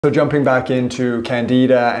So jumping back into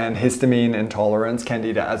Candida and histamine intolerance,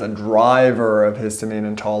 Candida as a driver of histamine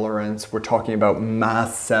intolerance, we're talking about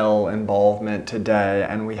mast cell involvement today,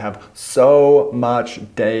 and we have so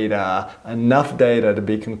much data, enough data to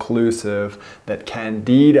be conclusive that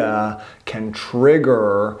Candida can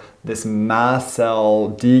trigger this mast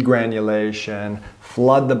cell degranulation,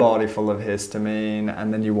 flood the body full of histamine,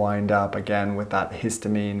 and then you wind up again with that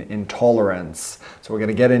histamine intolerance. So we're going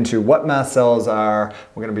to get into what mast cells are.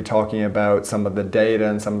 We're going to be talking about some of the data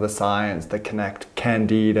and some of the science that connect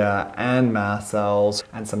Candida and mast cells,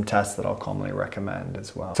 and some tests that I'll commonly recommend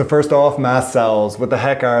as well. So first off, mast cells. What the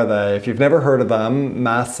heck are they? If you've never heard of them,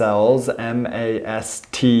 mast cells,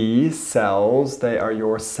 M-A-S-T cells, they are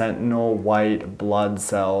your sentinel white blood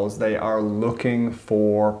cells. They are looking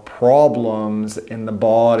for problems in the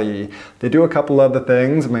body. They do a couple other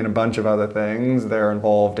things, a bunch of other things. They're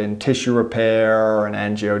involved in tissue repair and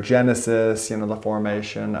angiogenesis, the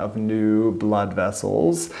formation of new blood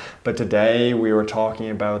vessels. But today we were talking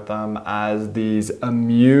about them as these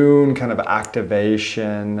immune kind of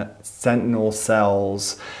activation sentinel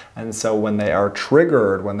cells. And so when they are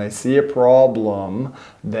triggered, when they see a problem,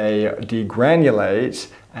 they degranulate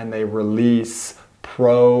and they release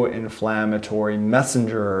pro-inflammatory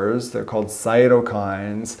messengers, they're called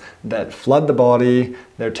cytokines, that flood the body.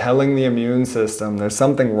 They're telling the immune system there's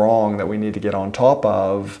something wrong that we need to get on top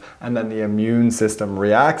of, and then the immune system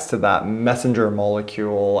reacts to that messenger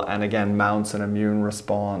molecule and again mounts an immune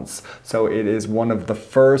response. So it is one of the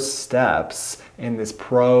first steps in this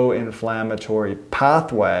pro-inflammatory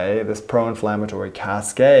pathway, this pro-inflammatory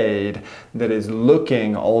cascade that is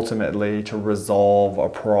looking ultimately to resolve a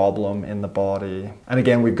problem in the body. And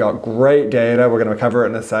again, we've got great data, we're going to cover it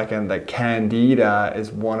in a second, that Candida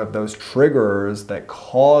is one of those triggers that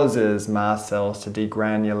causes mast cells to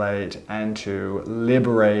degranulate and to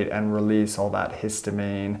liberate and release all that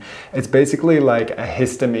histamine. It's basically like a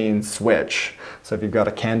histamine switch. So if you've got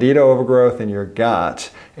a Candida overgrowth in your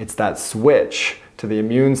gut, it's that switch to the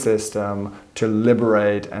immune system to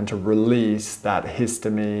liberate and to release that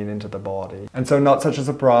histamine into the body. And so not such a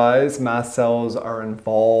surprise, mast cells are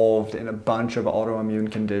involved in a bunch of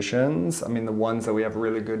autoimmune conditions. The ones that we have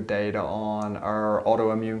really good data on are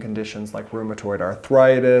autoimmune conditions like rheumatoid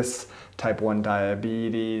arthritis, type 1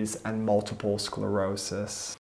 diabetes, and multiple sclerosis.